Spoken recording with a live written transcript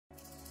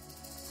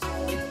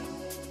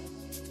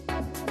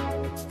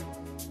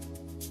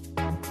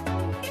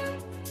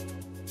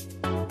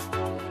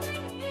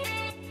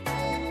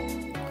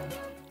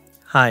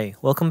Hi,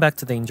 welcome back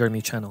to the Enjoy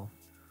Me channel.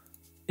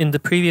 In the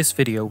previous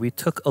video, we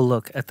took a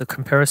look at the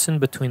comparison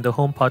between the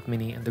HomePod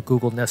Mini and the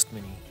Google Nest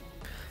Mini.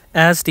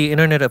 As the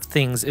Internet of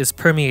Things is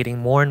permeating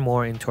more and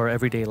more into our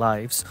everyday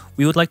lives,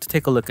 we would like to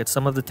take a look at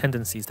some of the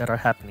tendencies that are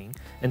happening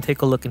and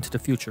take a look into the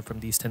future from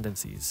these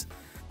tendencies.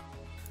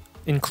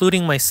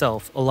 Including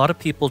myself, a lot of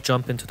people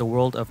jump into the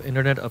world of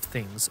Internet of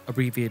Things,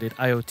 abbreviated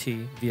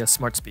IoT, via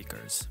smart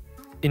speakers.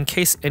 In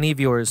case any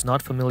viewer is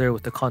not familiar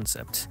with the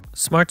concept,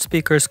 smart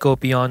speakers go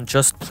beyond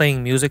just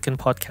playing music and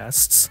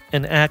podcasts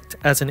and act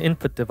as an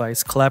input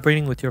device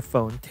collaborating with your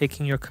phone,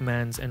 taking your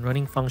commands and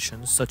running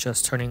functions such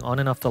as turning on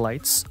and off the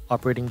lights,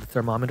 operating the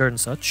thermometer and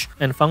such,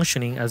 and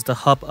functioning as the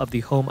hub of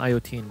the home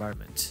IoT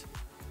environment.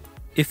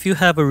 If you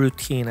have a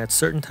routine at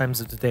certain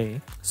times of the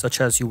day,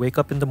 such as you wake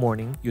up in the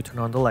morning, you turn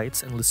on the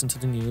lights and listen to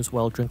the news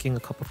while drinking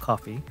a cup of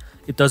coffee,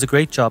 it does a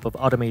great job of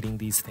automating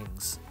these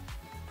things.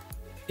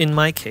 In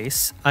my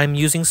case, I'm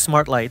using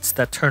smart lights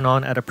that turn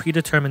on at a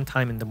predetermined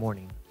time in the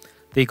morning.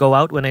 They go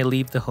out when I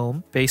leave the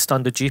home based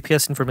on the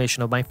GPS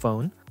information of my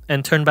phone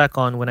and turn back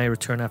on when I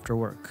return after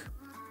work.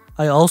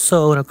 I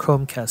also own a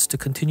Chromecast to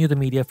continue the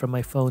media from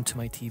my phone to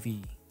my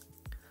TV.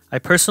 I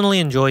personally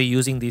enjoy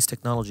using these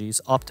technologies,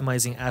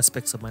 optimizing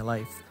aspects of my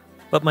life,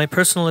 but my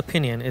personal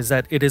opinion is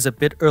that it is a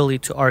bit early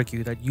to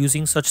argue that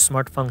using such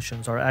smart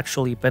functions are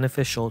actually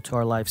beneficial to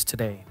our lives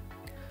today.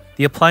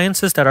 The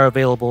appliances that are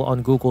available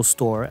on Google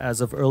Store as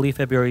of early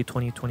February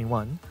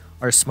 2021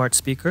 are smart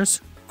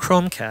speakers,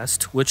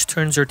 Chromecast, which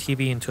turns your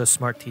TV into a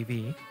smart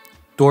TV,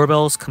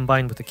 doorbells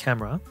combined with a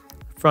camera,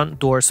 front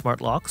door smart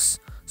locks,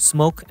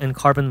 smoke and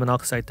carbon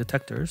monoxide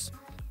detectors,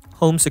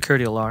 home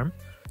security alarm,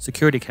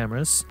 security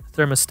cameras,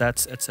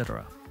 thermostats,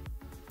 etc.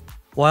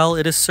 While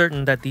it is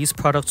certain that these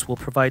products will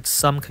provide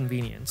some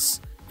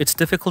convenience, it's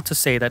difficult to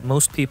say that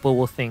most people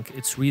will think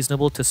it's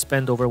reasonable to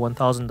spend over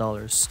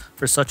 $1,000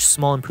 for such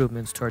small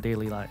improvements to our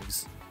daily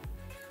lives.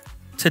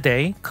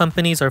 Today,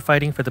 companies are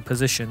fighting for the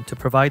position to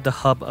provide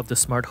the hub of the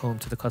smart home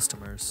to the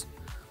customers.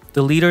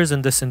 The leaders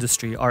in this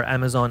industry are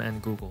Amazon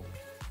and Google.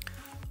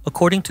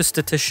 According to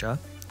Statista,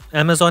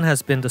 Amazon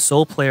has been the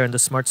sole player in the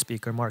smart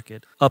speaker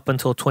market up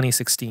until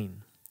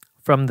 2016.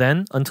 From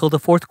then until the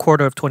fourth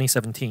quarter of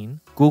 2017,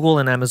 Google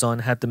and Amazon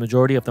had the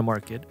majority of the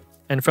market,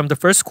 and from the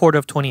first quarter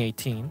of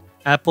 2018,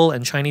 Apple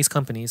and Chinese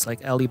companies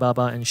like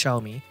Alibaba and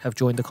Xiaomi have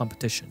joined the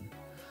competition.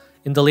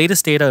 In the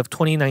latest data of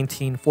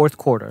 2019 fourth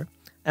quarter,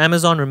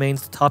 Amazon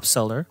remains the top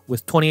seller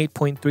with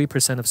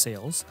 28.3% of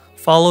sales,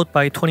 followed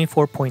by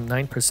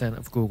 24.9%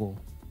 of Google.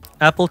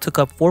 Apple took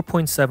up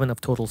 4.7%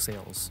 of total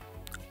sales.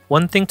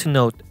 One thing to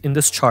note in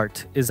this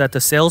chart is that the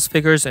sales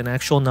figures and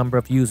actual number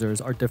of users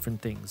are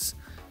different things.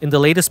 In the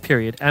latest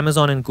period,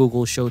 Amazon and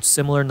Google showed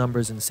similar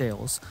numbers in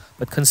sales,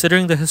 but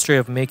considering the history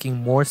of making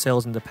more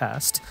sales in the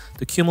past,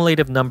 the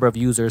cumulative number of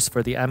users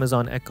for the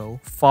Amazon Echo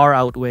far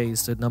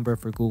outweighs the number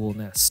for Google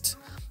Nest.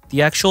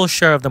 The actual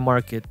share of the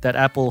market that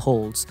Apple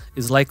holds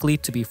is likely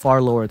to be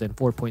far lower than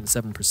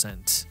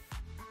 4.7%.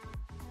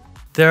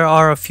 There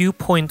are a few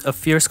points of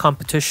fierce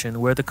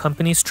competition where the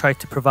companies try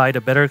to provide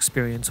a better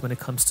experience when it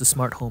comes to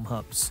smart home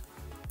hubs.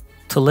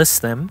 To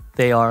list them,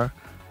 they are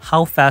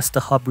how fast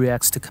the hub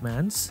reacts to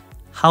commands,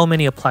 how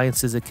many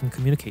appliances it can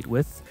communicate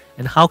with,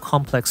 and how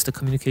complex the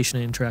communication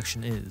and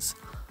interaction is.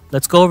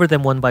 Let's go over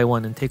them one by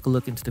one and take a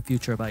look into the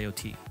future of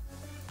IoT.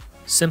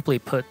 Simply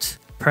put,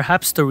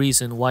 perhaps the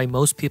reason why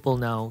most people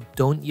now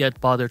don't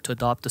yet bother to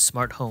adopt the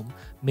smart home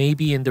may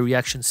be in the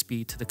reaction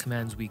speed to the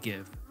commands we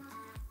give.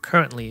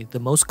 Currently, the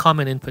most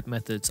common input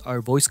methods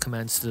are voice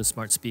commands to the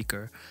smart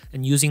speaker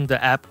and using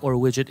the app or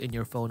widget in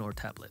your phone or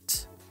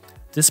tablet.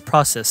 This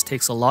process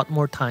takes a lot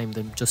more time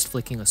than just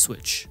flicking a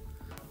switch.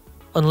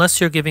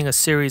 Unless you're giving a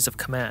series of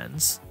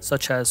commands,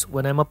 such as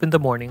when I'm up in the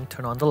morning,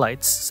 turn on the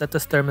lights, set the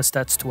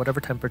thermostats to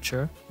whatever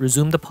temperature,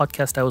 resume the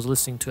podcast I was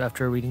listening to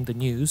after reading the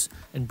news,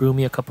 and brew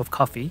me a cup of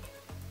coffee.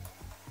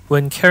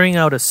 When carrying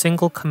out a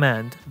single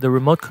command, the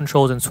remote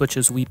controls and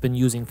switches we've been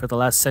using for the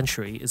last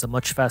century is a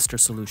much faster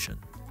solution.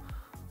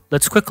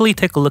 Let's quickly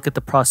take a look at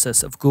the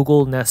process of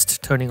Google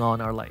Nest turning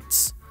on our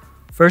lights.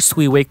 First,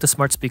 we wake the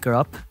smart speaker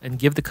up and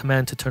give the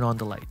command to turn on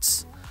the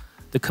lights.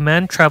 The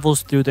command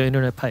travels through the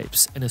internet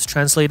pipes and is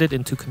translated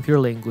into computer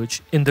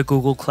language in the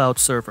Google Cloud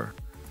server.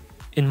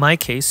 In my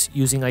case,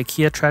 using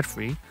IKEA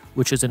Tradfree,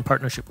 which is in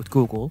partnership with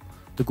Google,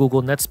 the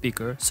Google Net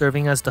speaker,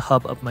 serving as the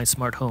hub of my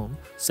smart home,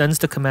 sends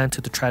the command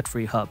to the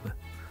Tradfree hub.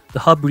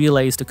 The hub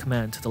relays the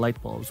command to the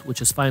light bulbs, which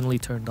is finally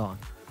turned on.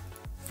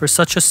 For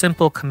such a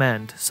simple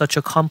command, such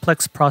a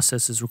complex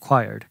process is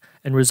required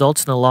and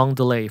results in a long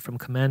delay from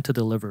command to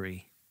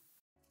delivery.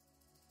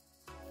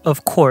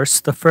 Of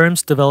course, the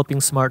firms developing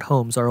smart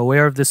homes are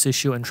aware of this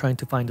issue and trying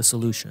to find a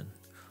solution.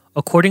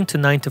 According to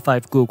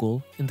 9to5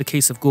 Google, in the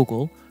case of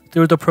Google,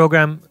 through the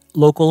program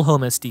Local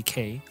Home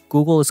SDK,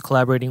 Google is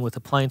collaborating with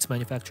appliance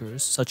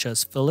manufacturers such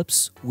as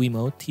Philips,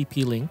 Wemo,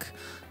 TP-Link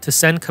to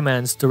send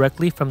commands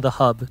directly from the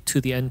hub to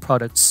the end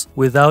products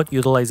without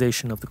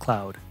utilization of the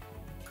cloud.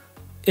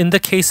 In the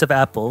case of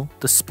Apple,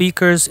 the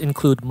speakers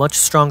include much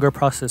stronger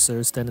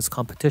processors than its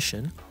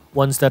competition,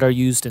 ones that are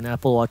used in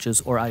Apple Watches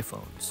or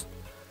iPhones.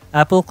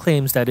 Apple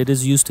claims that it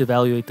is used to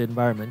evaluate the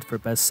environment for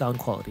best sound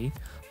quality,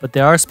 but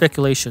there are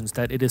speculations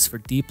that it is for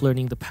deep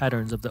learning the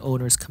patterns of the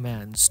owner's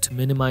commands to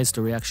minimize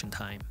the reaction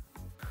time.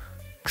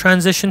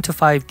 Transition to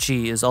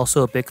 5G is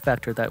also a big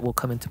factor that will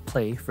come into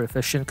play for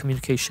efficient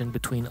communication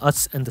between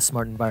us and the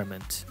smart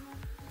environment.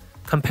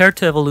 Compared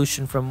to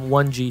evolution from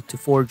 1G to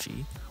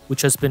 4G,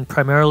 which has been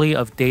primarily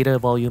of data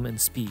volume and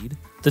speed,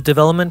 the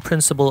development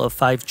principle of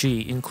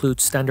 5G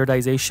includes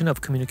standardization of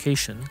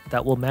communication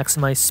that will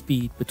maximize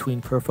speed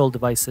between peripheral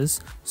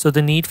devices, so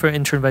the need for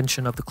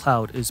intervention of the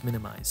cloud is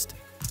minimized.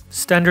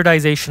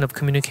 Standardization of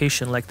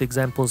communication, like the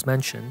examples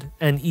mentioned,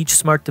 and each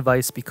smart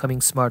device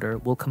becoming smarter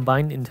will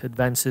combine into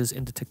advances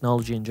in the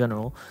technology in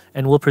general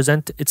and will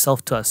present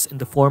itself to us in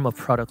the form of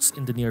products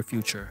in the near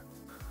future.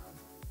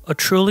 A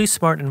truly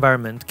smart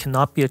environment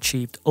cannot be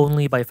achieved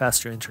only by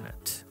faster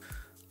internet.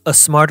 A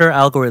smarter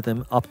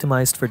algorithm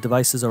optimized for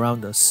devices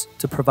around us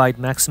to provide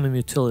maximum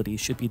utility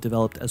should be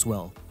developed as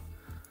well.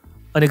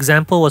 An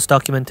example was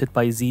documented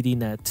by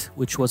ZDNet,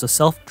 which was a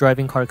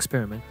self-driving car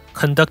experiment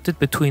conducted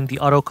between the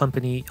auto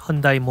company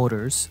Hyundai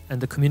Motors and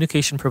the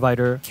communication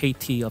provider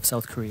KT of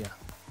South Korea.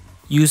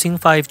 Using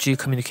 5G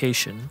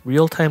communication,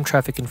 real-time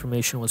traffic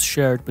information was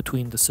shared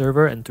between the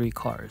server and 3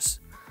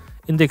 cars.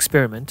 In the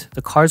experiment,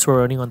 the cars were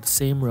running on the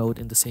same road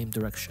in the same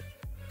direction.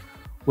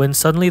 When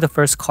suddenly the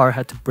first car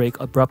had to brake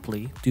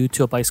abruptly due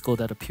to a bicycle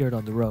that appeared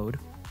on the road,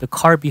 the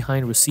car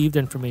behind received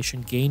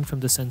information gained from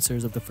the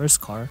sensors of the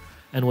first car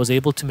and was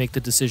able to make the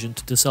decision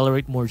to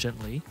decelerate more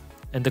gently,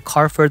 and the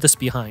car furthest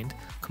behind,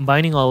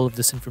 combining all of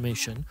this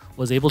information,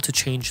 was able to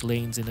change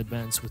lanes in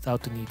advance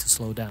without the need to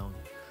slow down.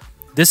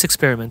 This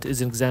experiment is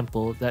an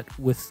example that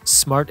with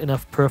smart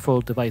enough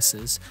peripheral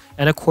devices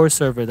and a core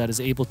server that is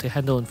able to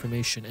handle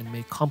information and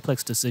make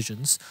complex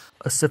decisions,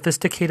 a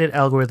sophisticated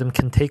algorithm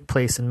can take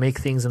place and make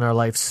things in our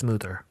lives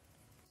smoother.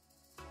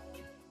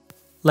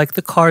 Like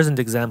the cars in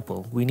the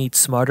example, we need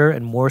smarter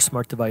and more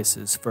smart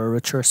devices for a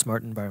richer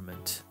smart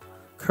environment.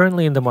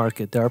 Currently in the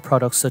market, there are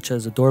products such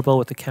as a doorbell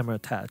with a camera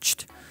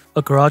attached,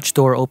 a garage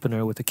door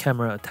opener with a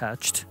camera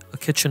attached, a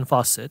kitchen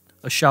faucet,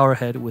 a shower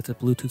head with a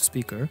Bluetooth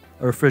speaker,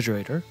 a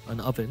refrigerator,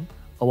 an oven,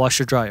 a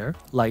washer-dryer,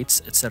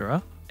 lights,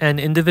 etc. And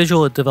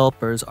individual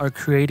developers are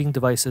creating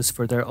devices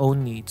for their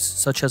own needs,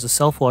 such as a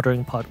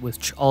self-watering pot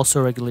which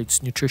also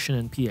regulates nutrition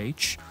and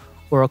pH,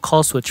 or a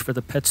call switch for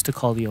the pets to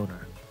call the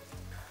owner.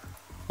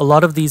 A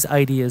lot of these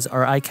ideas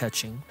are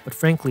eye-catching, but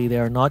frankly they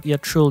are not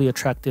yet truly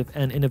attractive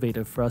and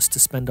innovative for us to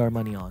spend our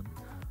money on.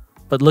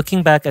 But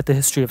looking back at the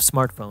history of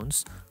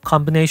smartphones,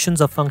 combinations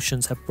of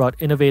functions have brought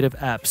innovative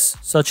apps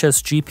such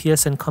as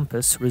GPS and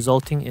compass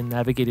resulting in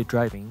navigated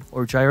driving,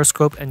 or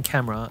gyroscope and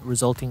camera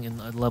resulting in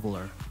a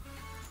leveler.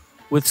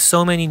 With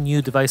so many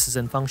new devices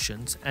and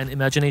functions and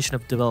imagination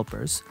of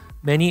developers,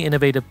 many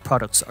innovative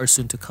products are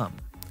soon to come.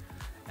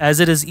 As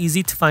it is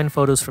easy to find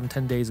photos from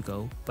 10 days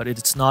ago, but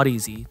it's not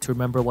easy to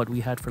remember what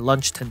we had for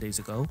lunch 10 days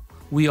ago,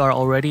 we are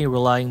already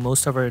relying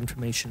most of our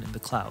information in the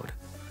cloud.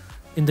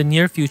 In the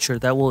near future,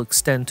 that will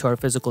extend to our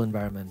physical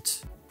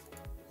environment.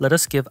 Let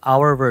us give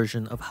our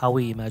version of how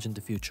we imagine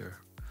the future.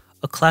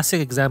 A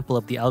classic example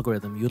of the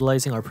algorithm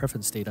utilizing our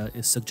preference data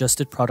is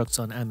suggested products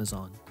on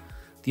Amazon.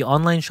 The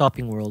online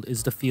shopping world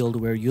is the field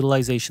where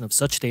utilization of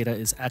such data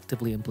is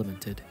actively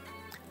implemented.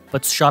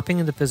 But shopping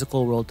in the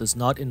physical world does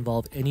not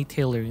involve any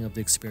tailoring of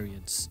the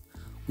experience.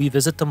 We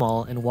visit the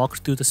mall and walk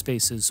through the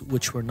spaces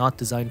which were not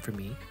designed for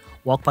me,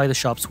 walk by the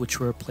shops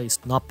which were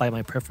placed not by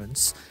my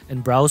preference,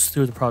 and browse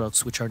through the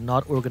products which are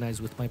not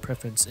organized with my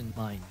preference in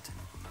mind.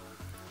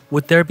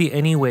 Would there be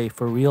any way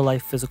for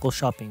real-life physical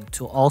shopping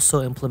to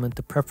also implement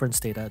the preference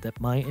data that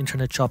my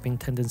internet shopping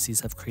tendencies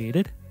have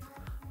created?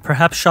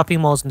 Perhaps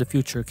shopping malls in the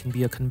future can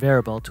be a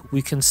conveyor belt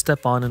we can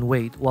step on and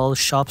wait while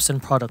shops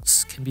and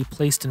products can be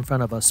placed in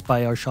front of us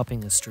by our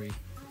shopping history.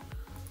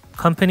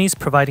 Companies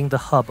providing the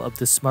hub of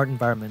this smart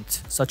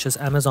environment, such as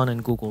Amazon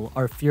and Google,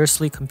 are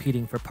fiercely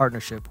competing for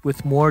partnership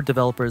with more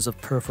developers of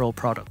peripheral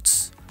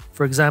products.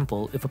 For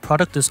example, if a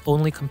product is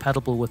only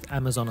compatible with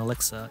Amazon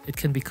Alexa, it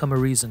can become a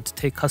reason to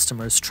take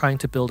customers trying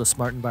to build a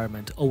smart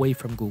environment away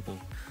from Google.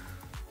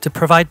 To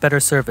provide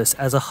better service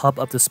as a hub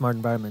of the smart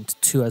environment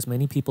to as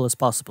many people as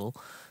possible,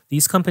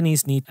 these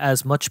companies need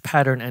as much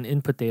pattern and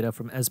input data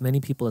from as many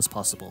people as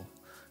possible.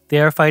 They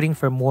are fighting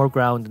for more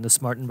ground in the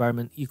smart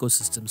environment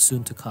ecosystem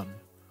soon to come.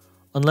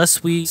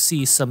 Unless we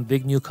see some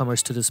big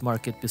newcomers to this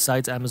market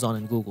besides Amazon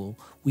and Google,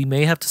 we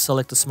may have to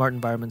select a smart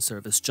environment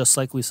service just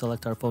like we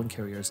select our phone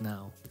carriers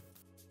now.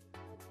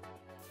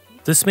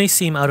 This may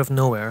seem out of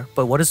nowhere,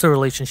 but what is the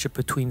relationship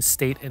between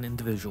state and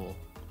individual?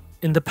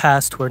 In the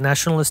past, where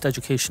nationalist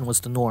education was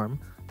the norm,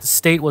 the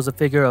state was a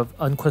figure of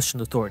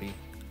unquestioned authority.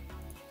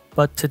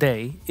 But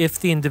today, if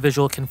the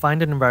individual can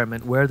find an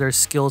environment where their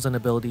skills and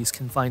abilities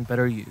can find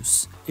better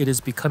use, it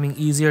is becoming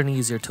easier and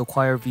easier to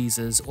acquire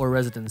visas or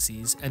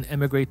residencies and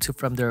emigrate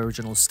from their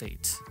original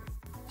state.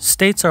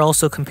 States are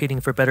also competing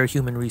for better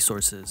human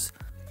resources.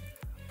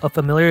 A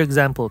familiar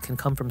example can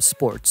come from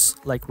sports,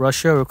 like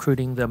Russia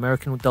recruiting the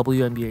American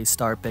WNBA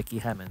star Becky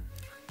Hammon.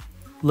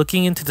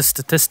 Looking into the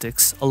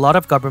statistics, a lot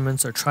of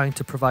governments are trying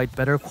to provide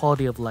better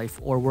quality of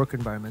life or work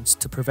environments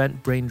to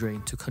prevent brain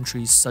drain to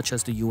countries such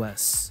as the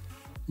US.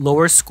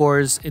 Lower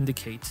scores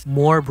indicate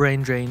more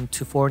brain drain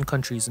to foreign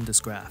countries in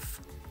this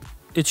graph.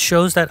 It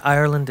shows that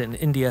Ireland and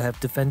India have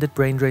defended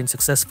brain drain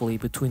successfully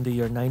between the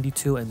year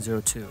 92 and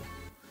 02.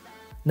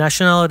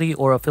 Nationality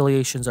or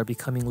affiliations are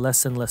becoming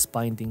less and less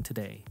binding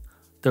today.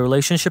 The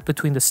relationship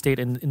between the state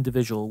and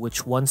individual,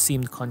 which once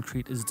seemed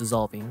concrete, is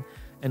dissolving,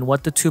 and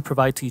what the two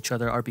provide to each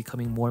other are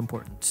becoming more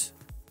important.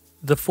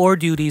 The 4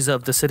 duties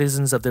of the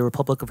citizens of the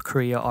Republic of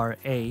Korea are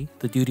A.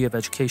 The duty of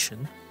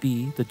education,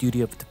 B. The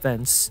duty of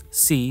defense,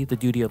 C. The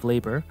duty of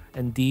labor,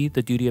 and D.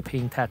 The duty of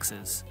paying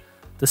taxes.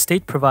 The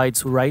state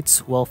provides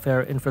rights,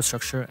 welfare,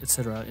 infrastructure,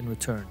 etc. in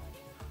return.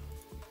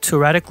 To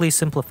radically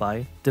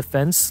simplify,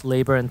 defense,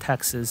 labor, and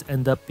taxes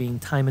end up being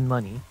time and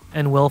money,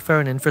 and welfare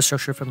and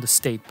infrastructure from the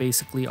state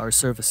basically are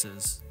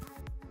services.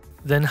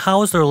 Then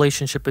how is the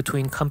relationship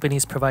between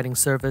companies providing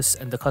service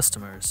and the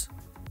customers?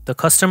 The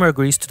customer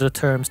agrees to the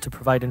terms to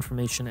provide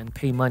information and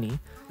pay money,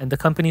 and the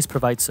companies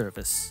provide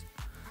service.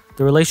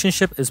 The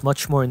relationship is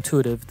much more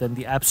intuitive than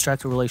the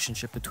abstract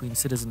relationship between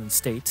citizen and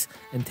state,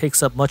 and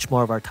takes up much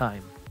more of our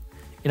time.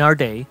 In our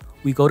day,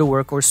 we go to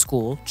work or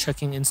school,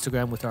 checking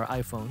Instagram with our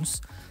iPhones,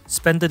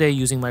 spend the day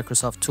using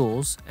Microsoft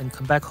tools, and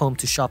come back home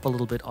to shop a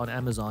little bit on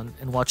Amazon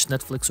and watch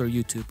Netflix or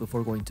YouTube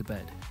before going to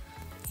bed.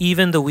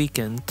 Even the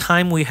weekend,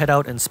 time we head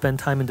out and spend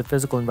time in the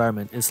physical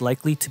environment is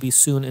likely to be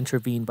soon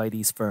intervened by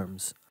these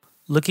firms.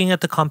 Looking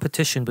at the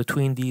competition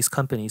between these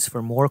companies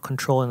for more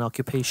control and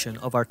occupation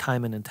of our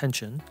time and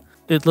attention,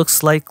 it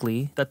looks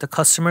likely that the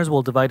customers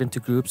will divide into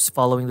groups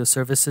following the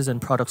services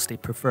and products they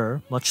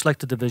prefer, much like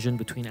the division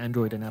between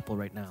Android and Apple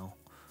right now.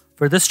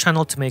 For this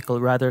channel to make a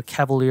rather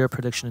cavalier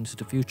prediction into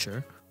the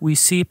future, we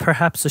see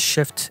perhaps a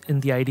shift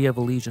in the idea of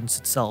allegiance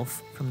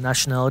itself from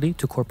nationality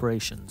to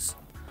corporations.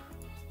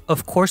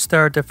 Of course,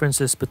 there are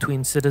differences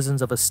between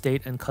citizens of a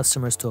state and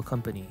customers to a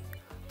company.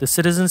 The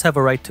citizens have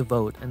a right to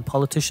vote, and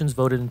politicians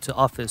voted into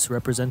office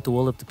represent the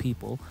will of the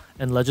people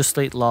and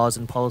legislate laws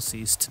and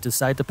policies to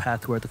decide the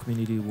path where the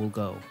community will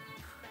go.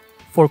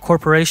 For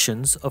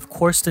corporations, of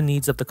course the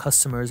needs of the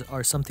customers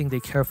are something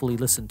they carefully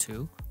listen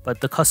to,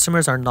 but the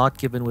customers are not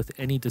given with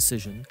any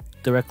decision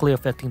directly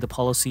affecting the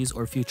policies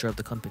or future of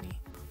the company.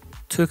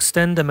 To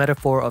extend the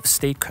metaphor of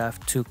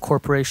statecraft to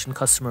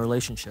corporation-customer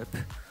relationship,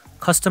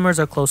 customers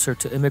are closer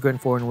to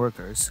immigrant foreign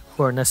workers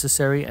who are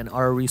necessary and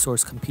are a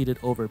resource competed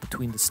over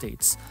between the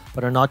states,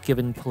 but are not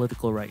given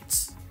political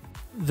rights.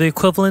 The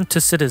equivalent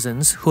to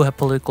citizens who have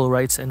political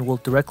rights and will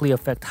directly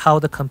affect how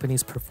the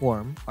companies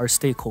perform are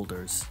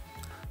stakeholders.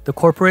 The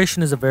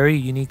corporation is a very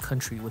unique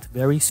country with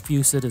very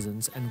few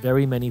citizens and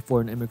very many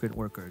foreign immigrant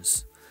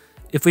workers.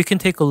 If we can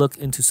take a look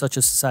into such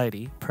a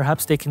society,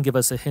 perhaps they can give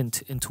us a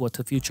hint into what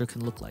the future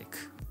can look like.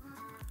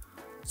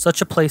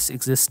 Such a place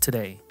exists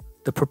today.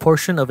 The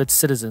proportion of its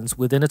citizens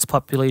within its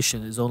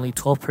population is only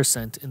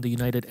 12% in the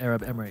United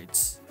Arab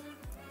Emirates.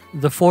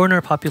 The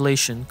foreigner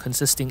population,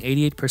 consisting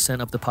 88%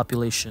 of the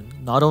population,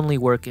 not only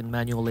work in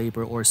manual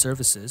labor or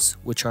services,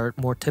 which are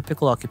more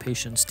typical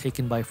occupations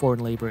taken by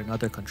foreign labor in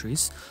other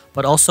countries,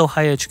 but also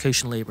higher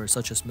education labor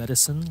such as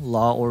medicine,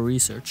 law, or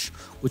research,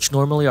 which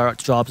normally are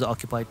jobs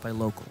occupied by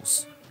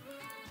locals.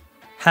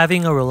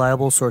 Having a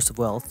reliable source of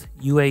wealth,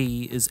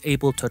 UAE is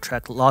able to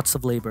attract lots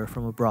of labor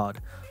from abroad,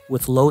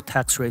 with low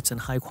tax rates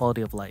and high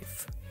quality of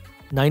life.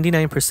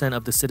 99%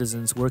 of the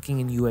citizens working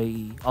in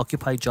UAE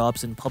occupy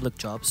jobs in public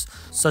jobs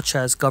such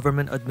as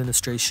government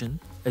administration,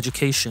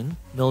 education,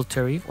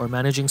 military, or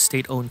managing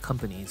state-owned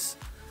companies.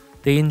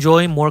 They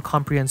enjoy more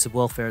comprehensive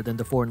welfare than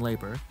the foreign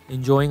labor,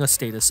 enjoying a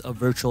status of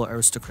virtual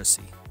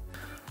aristocracy.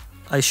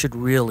 I should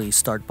really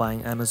start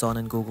buying Amazon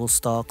and Google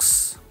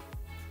stocks.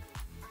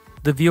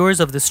 The viewers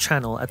of this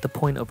channel at the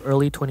point of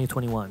early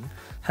 2021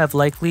 have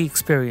likely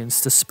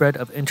experienced the spread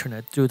of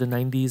internet through the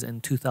 90s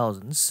and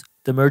 2000s,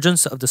 the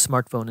emergence of the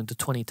smartphone in the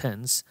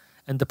 2010s,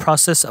 and the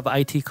process of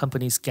IT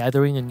companies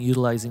gathering and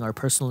utilizing our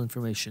personal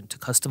information to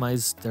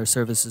customize their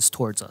services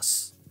towards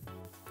us.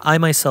 I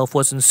myself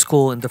was in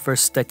school in the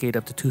first decade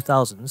of the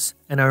 2000s,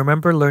 and I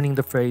remember learning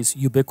the phrase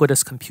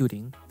ubiquitous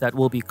computing that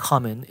will be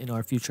common in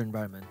our future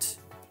environment.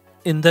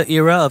 In the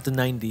era of the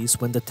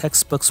 90s, when the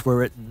textbooks were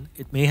written,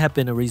 it may have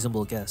been a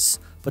reasonable guess,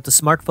 but the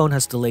smartphone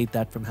has delayed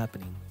that from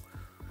happening.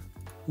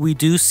 We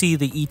do see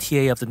the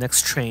ETA of the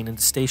next train in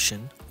the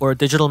station, or a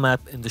digital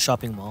map in the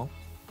shopping mall,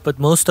 but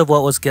most of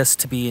what was guessed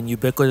to be in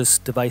ubiquitous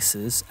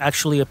devices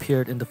actually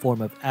appeared in the form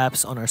of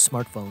apps on our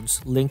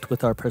smartphones linked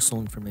with our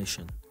personal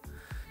information.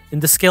 In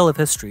the scale of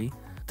history,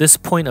 this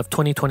point of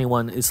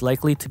 2021 is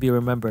likely to be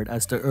remembered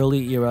as the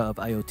early era of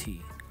IoT.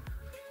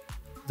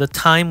 The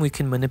time we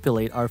can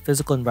manipulate our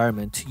physical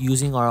environment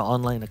using our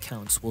online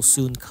accounts will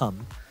soon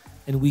come,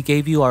 and we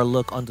gave you our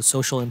look on the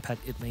social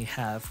impact it may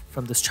have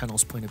from this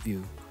channel's point of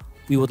view.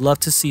 We would love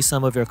to see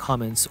some of your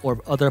comments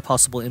or other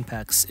possible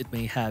impacts it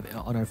may have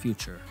on our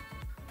future.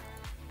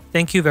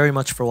 Thank you very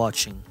much for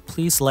watching.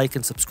 Please like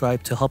and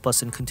subscribe to help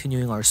us in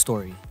continuing our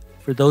story.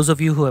 For those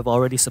of you who have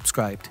already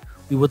subscribed,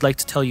 we would like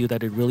to tell you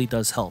that it really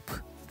does help.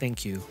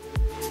 Thank you.